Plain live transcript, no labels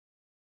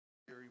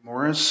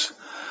Morris.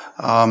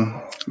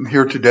 I'm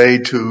here today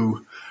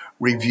to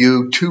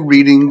review two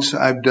readings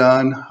I've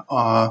done,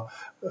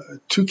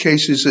 two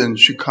cases in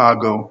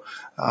Chicago.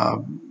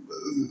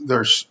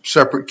 They're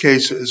separate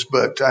cases,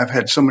 but I've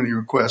had so many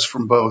requests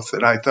from both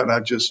that I thought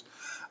I'd just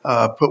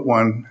put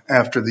one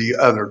after the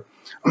other.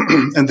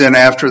 And then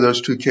after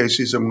those two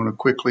cases, I'm going to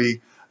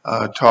quickly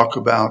talk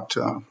about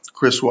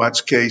Chris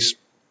Watt's case,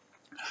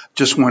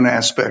 just one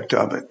aspect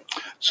of it.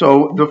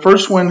 So the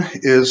first one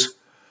is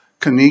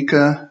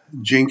Kenneka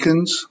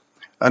Jenkins,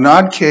 an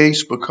odd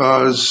case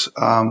because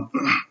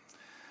the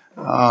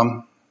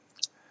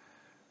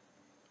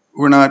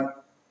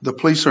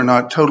police are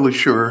not totally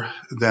sure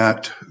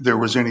that there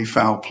was any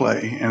foul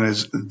play, and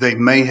as they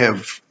may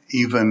have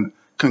even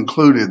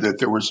concluded that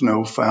there was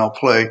no foul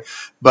play,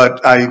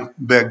 but I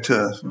beg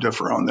to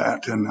differ on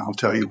that, and I'll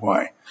tell you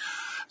why.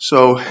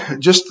 So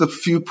just the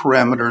few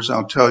parameters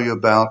I'll tell you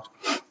about.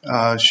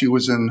 She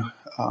was in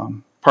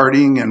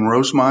partying in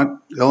Rosemont,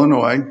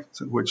 Illinois,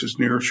 which is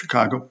near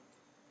Chicago,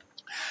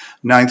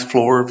 9th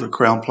floor of the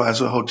Crown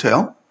Plaza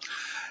Hotel,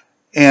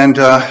 and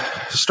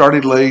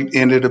started late,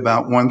 ended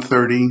about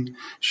 1:30.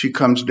 She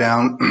comes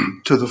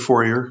down to the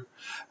foyer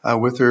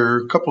with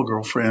her couple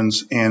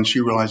girlfriends, and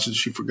she realizes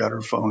she forgot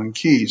her phone and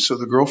keys. So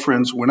the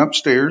girlfriends went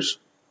upstairs,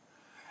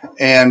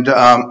 and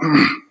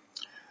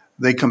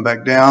they come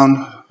back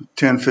down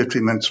 10,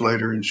 15 minutes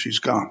later, and she's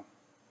gone.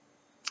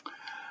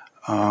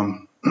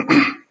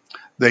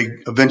 They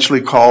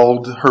eventually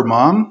called her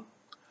mom,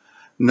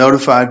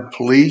 notified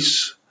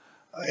police,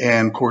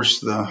 and of course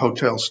the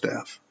hotel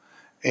staff.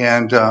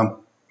 And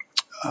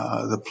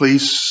the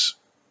police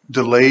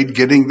delayed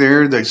getting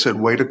there. They said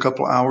wait a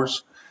couple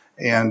hours,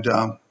 and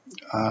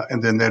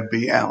then they'd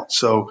be out.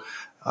 So,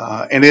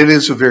 and it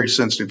is a very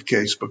sensitive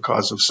case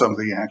because of some of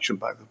the action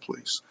by the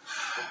police.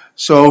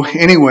 So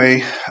anyway,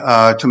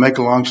 to make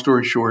a long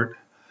story short,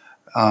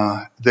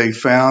 they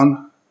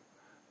found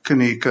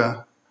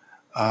Kenneka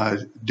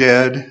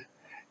dead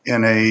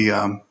in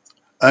a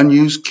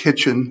unused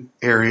kitchen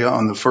area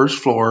on the first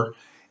floor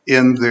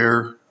in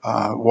their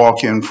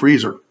walk-in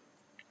freezer.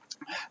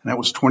 And that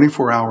was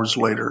 24 hours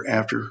later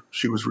after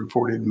she was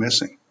reported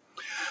missing.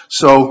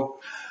 So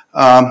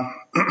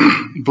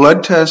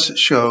blood tests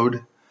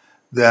showed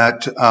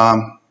that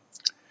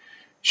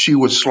she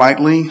was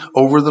slightly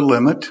over the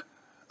limit,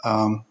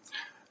 and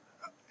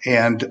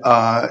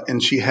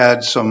she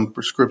had some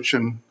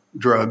prescription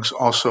drugs,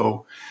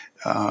 also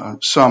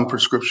some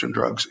prescription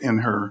drugs in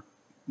her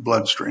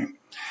bloodstream.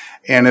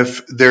 And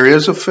if there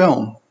is a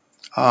film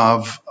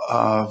of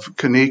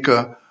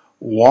Kenneka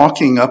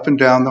walking up and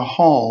down the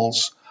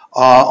halls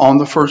on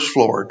the first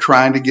floor,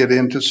 trying to get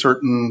into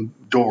certain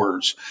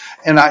doors,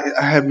 and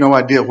I have no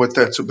idea what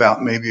that's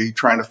about, maybe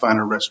trying to find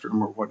a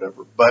restroom or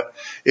whatever, but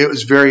it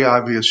was very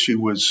obvious she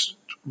was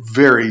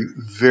very,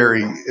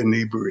 very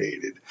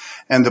inebriated.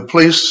 And the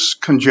police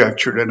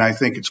conjectured, and I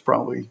think it's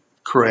probably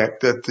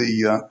correct, that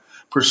the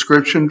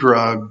prescription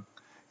drug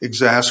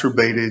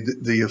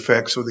exacerbated the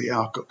effects of the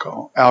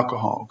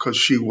alcohol because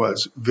she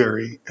was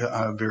very,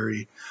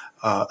 very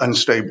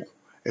unstable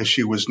as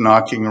she was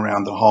knocking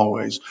around the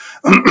hallways.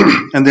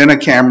 And then a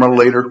camera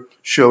later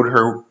showed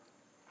her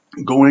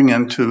going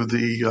into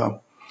the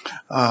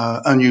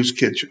unused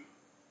kitchen.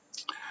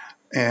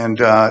 And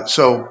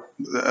so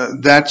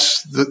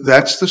that's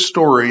the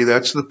story,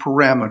 that's the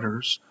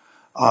parameters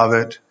of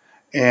it.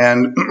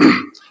 And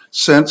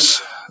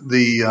since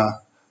the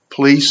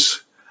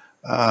police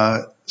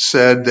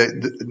said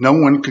that no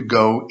one could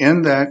go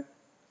in that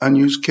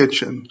unused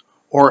kitchen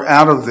or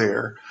out of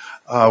there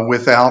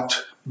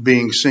without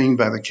being seen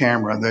by the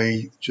camera,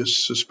 they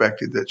just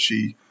suspected that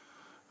she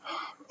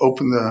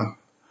opened the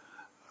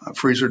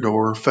freezer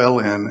door, fell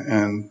in,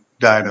 and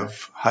died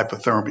of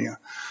hypothermia.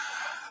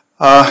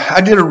 I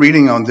did a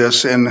reading on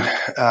this, and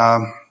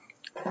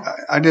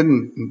I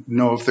didn't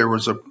know if there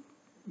was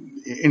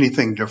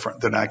anything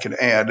different that I could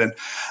add, and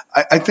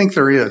I think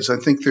there is. I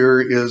think there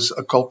is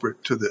a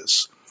culprit to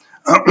this.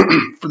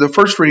 For the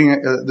first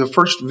reading, the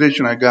first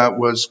vision I got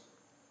was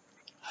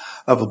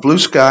of a blue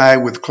sky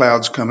with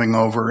clouds coming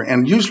over,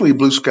 and usually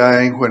blue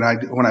sky when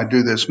I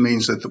do this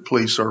means that the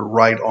police are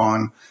right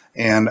on,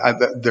 and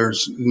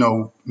there's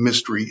no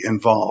mystery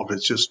involved.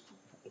 It's just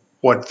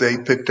what they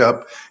picked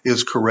up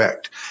is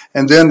correct.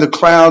 And then the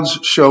clouds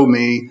show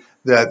me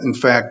that in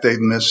fact they've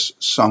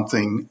missed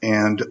something,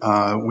 and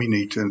we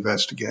need to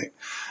investigate.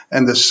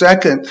 And the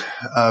second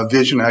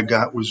vision I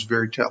got was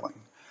very telling.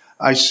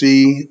 I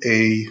see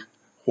a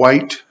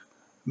white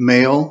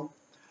male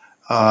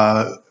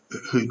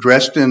who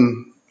dressed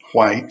in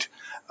white.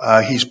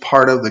 He's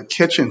part of the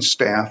kitchen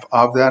staff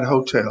of that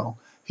hotel.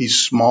 He's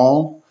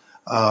small,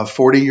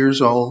 40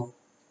 years old,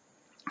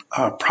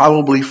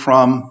 probably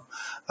from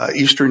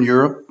Eastern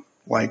Europe,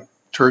 like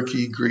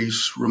Turkey,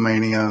 Greece,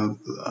 Romania,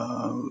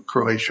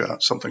 Croatia,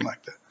 something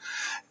like that.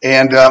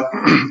 And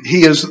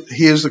he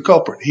is the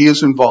culprit. He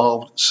is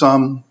involved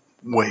some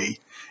way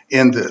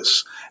in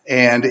this.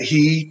 And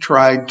he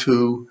tried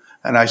to,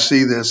 and I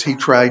see this, he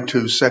tried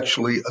to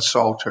sexually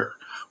assault her.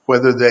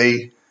 Whether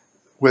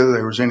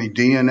there was any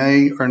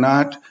DNA or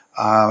not,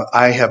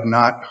 I have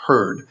not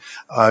heard.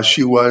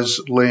 She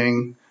was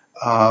laying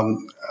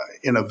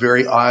in a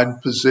very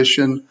odd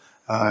position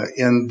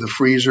in the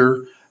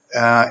freezer,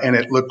 and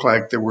it looked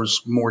like there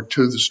was more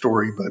to the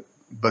story,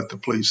 but the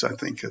police, I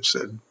think, have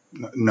said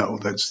no.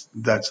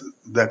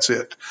 That's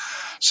it.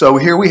 So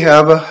here we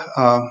have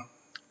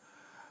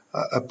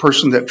a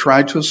person that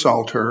tried to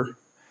assault her,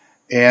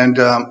 and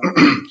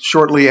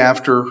shortly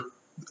after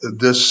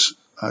this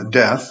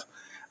death,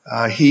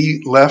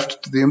 he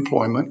left the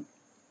employment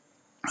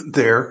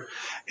there,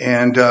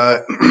 and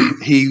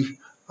he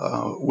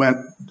went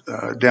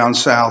down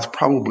south,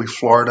 probably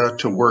Florida,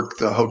 to work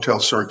the hotel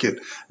circuit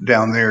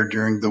down there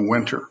during the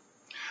winter.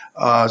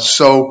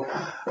 So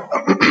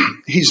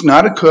he's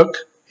not a cook,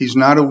 he's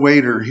not a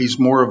waiter, he's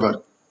more of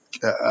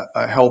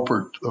a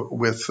helper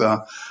with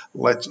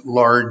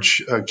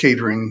large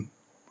catering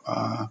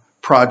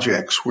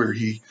projects, where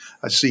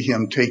I see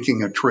him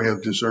taking a tray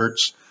of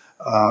desserts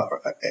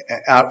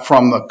out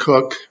from a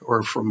cook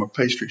or from a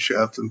pastry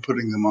chef and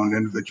putting them on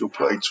individual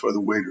plates for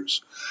the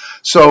waiters.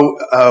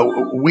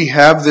 So we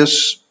have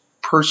this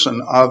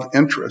person of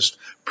interest,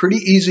 pretty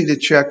easy to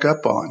check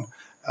up on.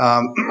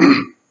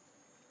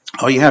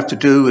 All you have to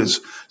do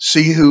is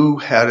see who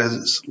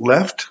has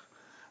left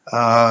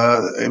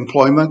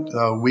employment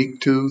a week,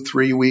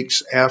 2-3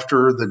 weeks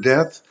after the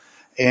death,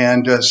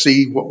 and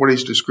see what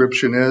his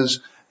description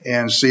is,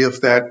 and see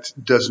if that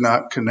does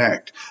not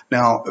connect.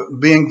 Now,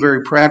 being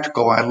very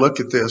practical, I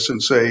look at this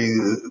and say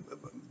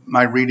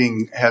my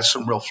reading has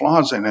some real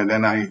flaws in it,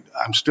 and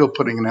I'm still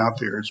putting it out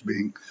there as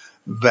being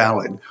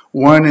valid.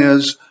 One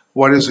is,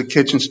 what is a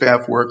kitchen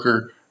staff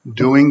worker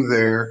doing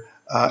there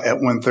at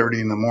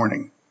 1:30 in the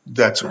morning?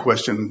 That's a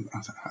question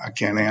I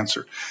can't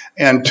answer.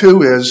 And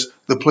two is,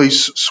 the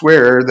police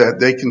swear that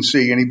they can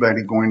see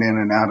anybody going in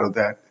and out of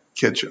that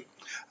kitchen,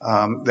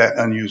 that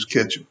unused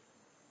kitchen.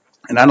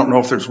 And I don't know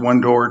if there's one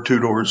door, two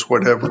doors,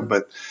 whatever,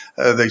 but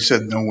they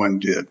said no one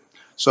did.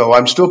 So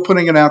I'm still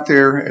putting it out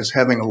there as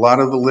having a lot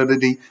of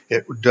validity.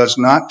 It does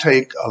not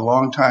take a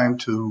long time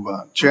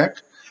to check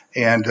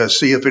and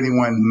see if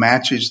anyone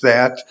matches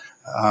that,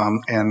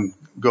 and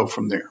go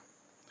from there.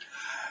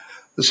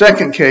 The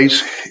second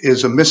case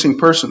is a missing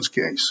persons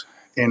case,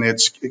 and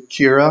it's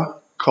Kiera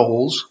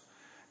Coles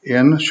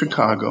in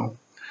Chicago.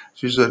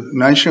 She's a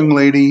nice young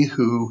lady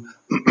who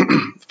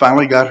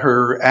finally got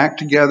her act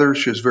together.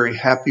 She was very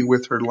happy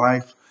with her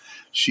life.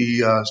 She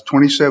is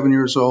 27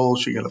 years old.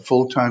 She got a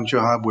full-time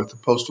job with the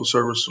Postal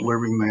Service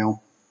delivering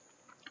mail.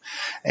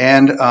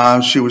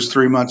 And she was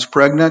 3 months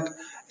pregnant,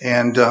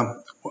 and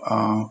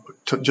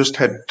just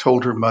had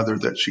told her mother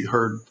that she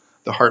heard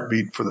the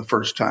heartbeat for the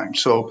first time.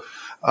 So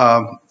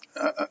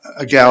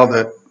a gal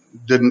that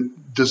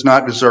does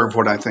not deserve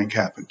what I think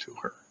happened to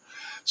her.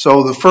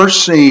 So the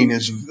first scene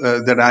is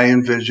that I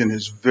envision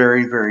is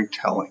very, very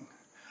telling.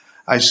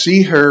 I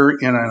see her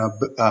in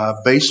a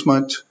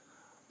basement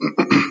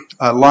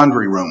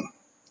laundry room,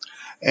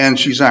 and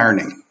she's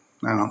ironing.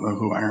 I don't know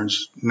who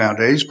irons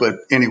nowadays, but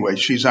anyway,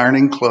 she's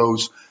ironing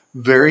clothes,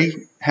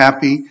 very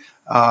happy.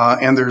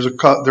 And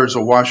there's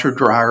a washer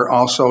dryer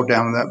also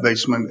down in that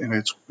basement, and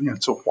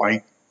it's a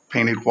white,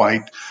 painted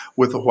white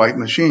with the white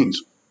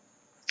machines.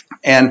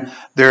 And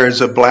there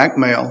is a black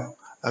male,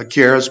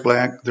 Kiera's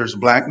black. There's a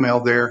black male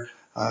there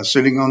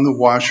sitting on the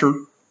washer,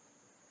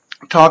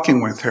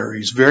 talking with her.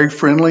 He's very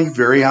friendly,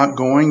 very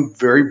outgoing,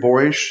 very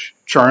boyish,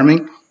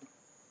 charming,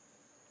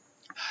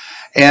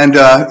 and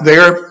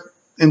they're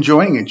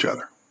enjoying each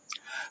other.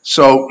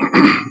 So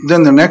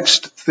then the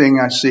next thing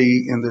I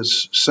see in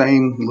this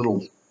same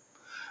little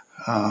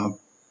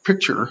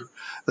picture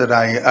that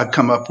I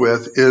come up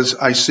with is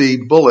I see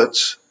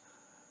bullets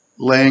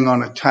laying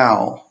on a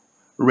towel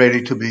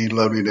ready to be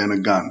loaded in a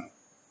gun.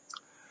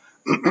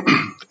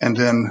 And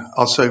then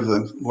I'll save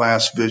the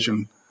last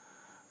vision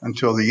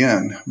until the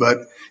end.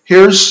 But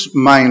here's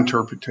my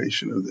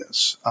interpretation of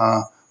this.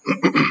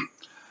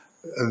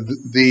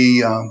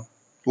 The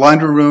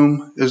laundry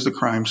room is the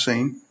crime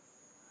scene.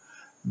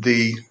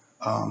 The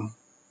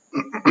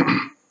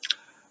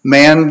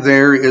man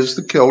there is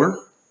the killer,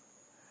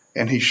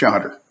 and he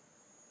shot her.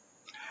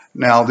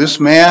 Now, this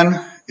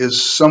man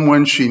is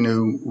someone she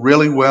knew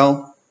really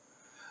well.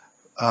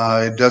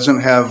 It doesn't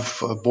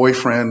have a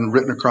boyfriend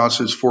written across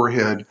his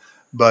forehead,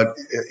 but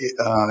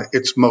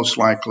it's most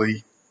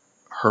likely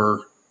her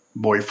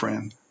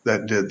boyfriend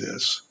that did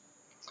this.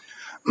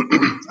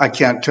 I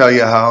can't tell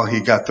you how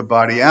he got the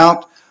body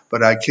out,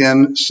 but I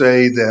can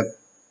say that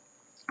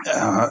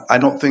I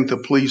don't think the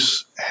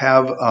police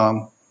have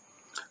a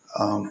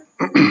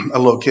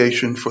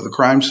location for the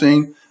crime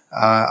scene.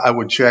 I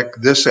would check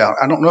this out.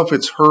 I don't know if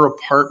it's her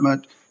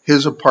apartment,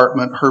 his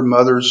apartment, her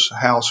mother's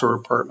house or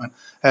apartment.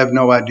 I have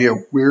no idea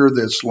where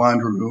this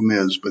laundry room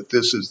is, but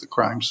this is the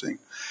crime scene.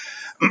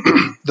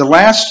 The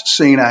last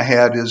scene I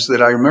had is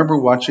that I remember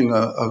watching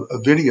a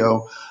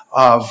video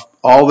of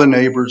all the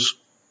neighbors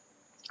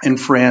and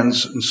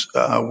friends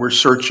were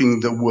searching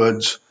the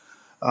woods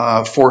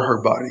for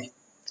her body,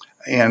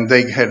 and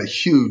they had a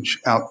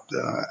huge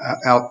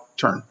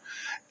outturn.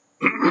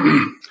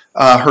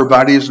 Her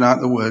body is not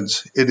in the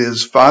woods. It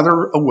is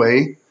farther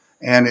away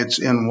and it's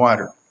in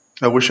water.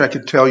 I wish I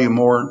could tell you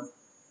more.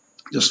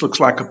 This looks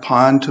like a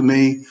pond to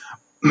me,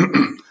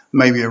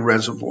 maybe a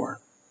reservoir.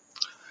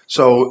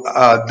 So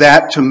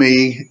that to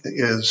me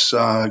is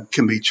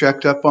can be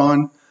checked up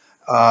on.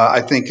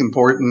 I think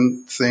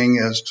important thing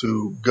is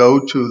to go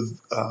to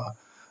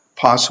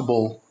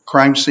possible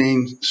crime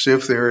scene, see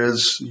if there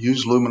is,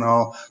 use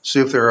luminol,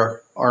 see if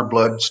there are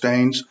blood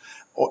stains,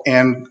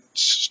 and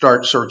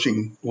start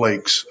searching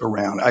lakes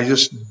around.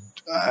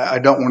 I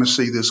don't want to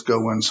see this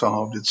go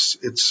unsolved.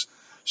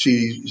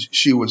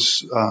 She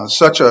was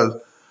such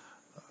a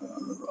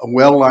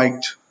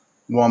well-liked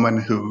woman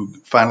who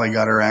finally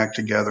got her act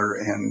together,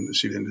 and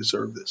she didn't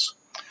deserve this.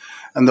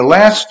 And the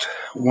last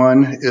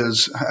one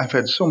is, I've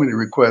had so many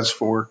requests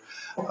for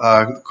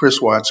Chris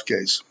Watts'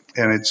 case.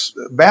 And it's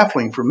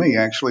baffling for me,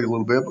 actually, a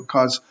little bit,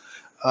 because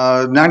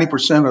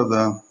 90% of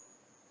the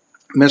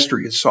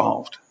mystery is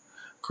solved.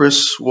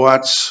 Chris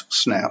Watts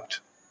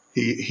snapped.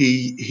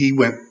 He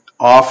went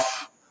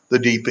off the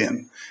deep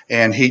end,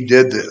 and he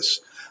did this.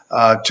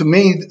 To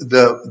me,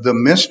 the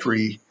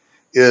mystery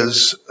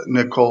is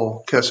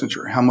Nicole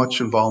Kessenger. How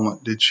much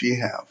involvement did she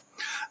have?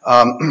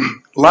 A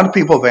lot of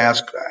people have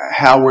asked,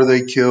 how were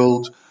they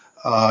killed?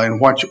 In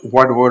what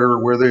order,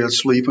 were they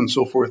asleep, and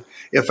so forth.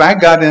 If I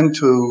got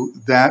into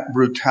that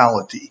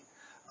brutality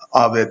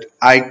of it,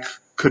 I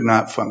could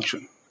not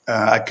function.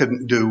 I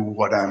couldn't do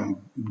what I'm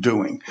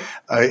doing.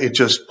 I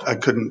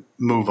couldn't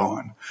move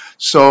on.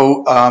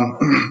 So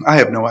I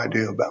have no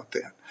idea about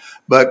that.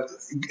 But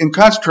in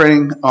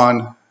concentrating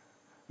on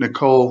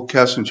Nicole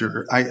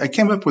Kessenger, I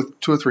came up with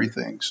 2 or 3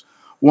 things.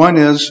 One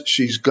is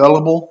she's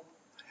gullible,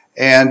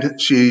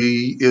 and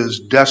she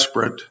is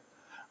desperate,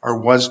 or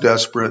was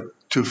desperate,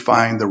 to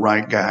find the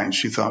right guy. And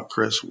she thought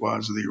Chris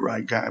was the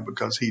right guy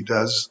because he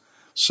does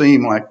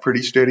seem like a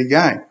pretty steady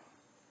guy.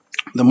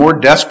 The more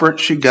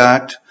desperate she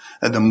got,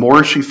 and the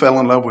more she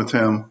fell in love with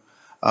him,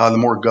 the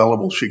more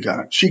gullible she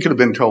got. She could have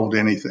been told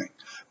anything.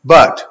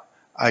 But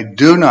I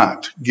do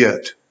not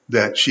get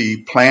that she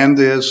planned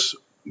this,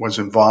 was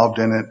involved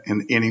in it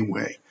in any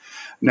way.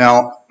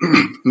 Now,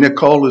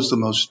 Nicole is the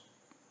most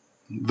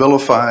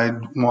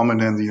vilified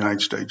woman in the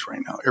United States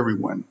right now.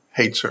 Everyone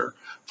hates her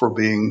for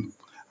being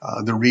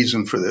the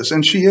reason for this.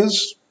 And she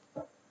is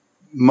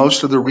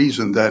most of the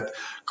reason that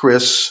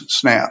Chris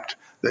snapped,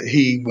 that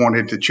he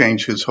wanted to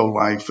change his whole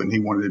life and he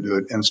wanted to do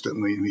it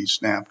instantly, and he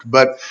snapped.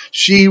 But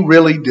she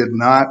really did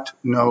not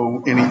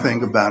know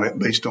anything about it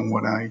based on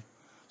what I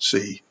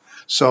see.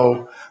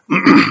 So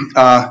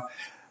I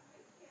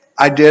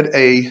did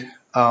a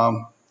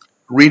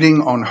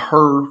reading on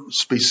her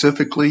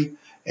specifically,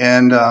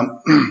 and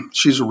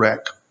she's a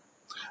wreck.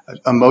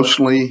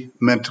 Emotionally,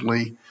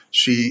 mentally,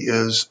 she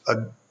is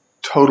a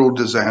total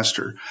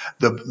disaster.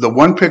 The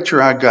one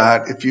picture I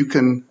got, if you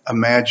can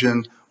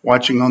imagine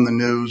watching on the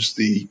news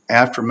the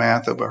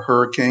aftermath of a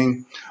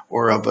hurricane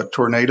or of a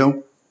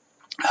tornado,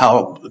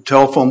 how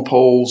telephone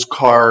poles,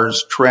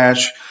 cars,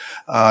 trash,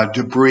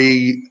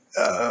 debris,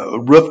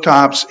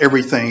 rooftops,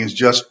 everything is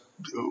just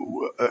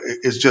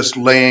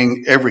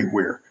laying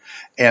everywhere.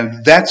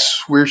 And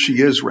that's where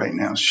she is right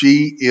now.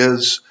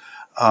 She's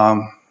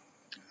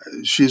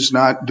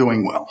not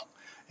doing well.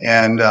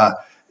 And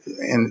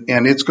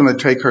it's going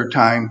to take her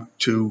time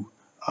to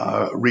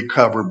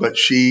recover, but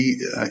she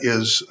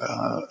is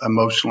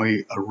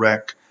emotionally a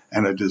wreck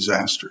and a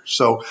disaster.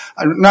 So,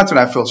 not that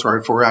I feel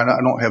sorry for her.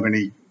 I don't have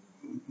any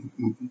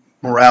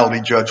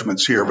morality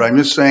judgments here, but I'm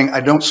just saying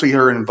I don't see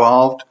her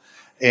involved,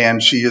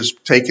 and she is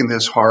taking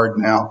this hard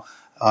now,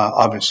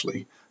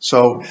 obviously.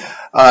 So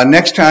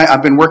next time,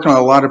 I've been working on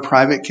a lot of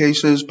private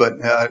cases,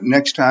 but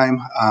next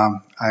time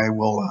I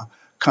will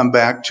come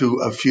back to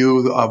a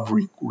few of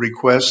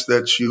requests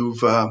that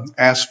you've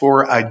asked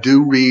for. I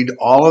do read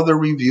all of the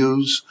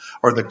reviews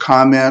or the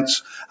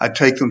comments. I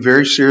take them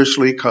very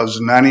seriously because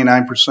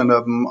 99%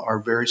 of them are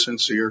very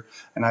sincere,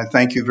 and I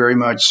thank you very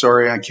much.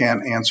 Sorry I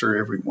can't answer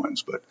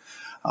everyone's, but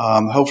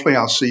hopefully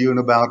I'll see you in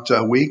about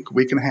a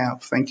week and a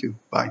half. Thank you.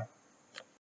 Bye.